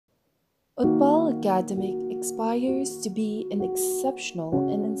Utpal Academic aspires to be an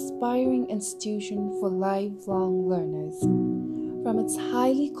exceptional and inspiring institution for lifelong learners. From its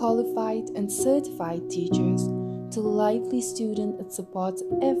highly qualified and certified teachers to lively students it supports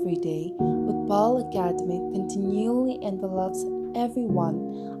every day, Utpal Academic continually envelops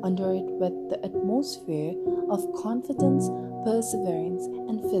everyone under it with the atmosphere of confidence, perseverance,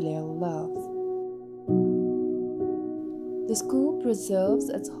 and filial love. The school preserves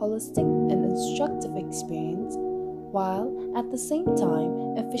its holistic and instructive experience while at the same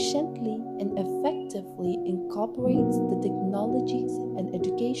time efficiently and effectively incorporates the technologies and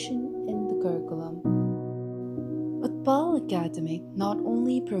education in the curriculum. Utpal Academic not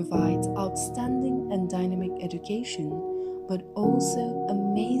only provides outstanding and dynamic education but also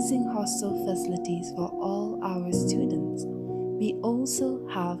amazing hostel facilities for all our students. We also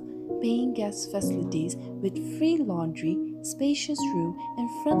have paying guest facilities with free laundry, spacious room,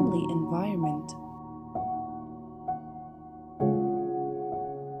 and friendly environment.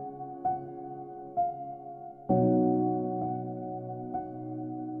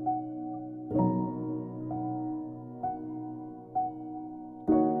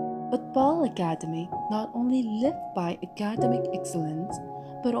 But Ball Academy not only lived by academic excellence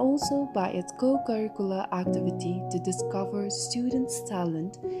but also by its co-curricular activity to discover students'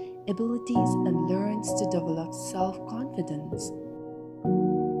 talent, abilities, and learns to develop self-confidence.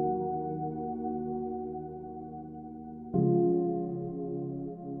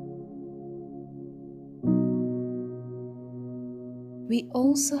 We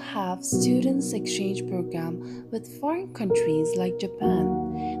also have students exchange program with foreign countries like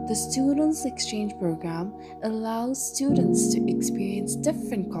Japan. The students exchange program allows students to experience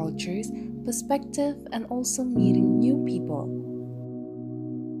different cultures, perspective and also meeting new people.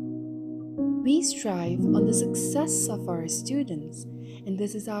 We strive on the success of our students and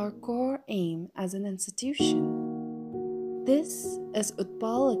this is our core aim as an institution. This is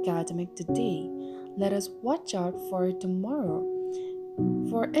Utpal Academic today. Let us watch out for it tomorrow.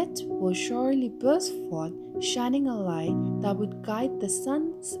 For it will surely burst forth, shining a light that would guide the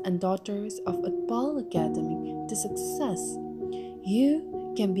sons and daughters of Utpal Academy to success.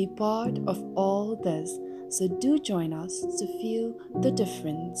 You can be part of all this, so do join us to feel the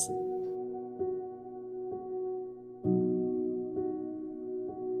difference.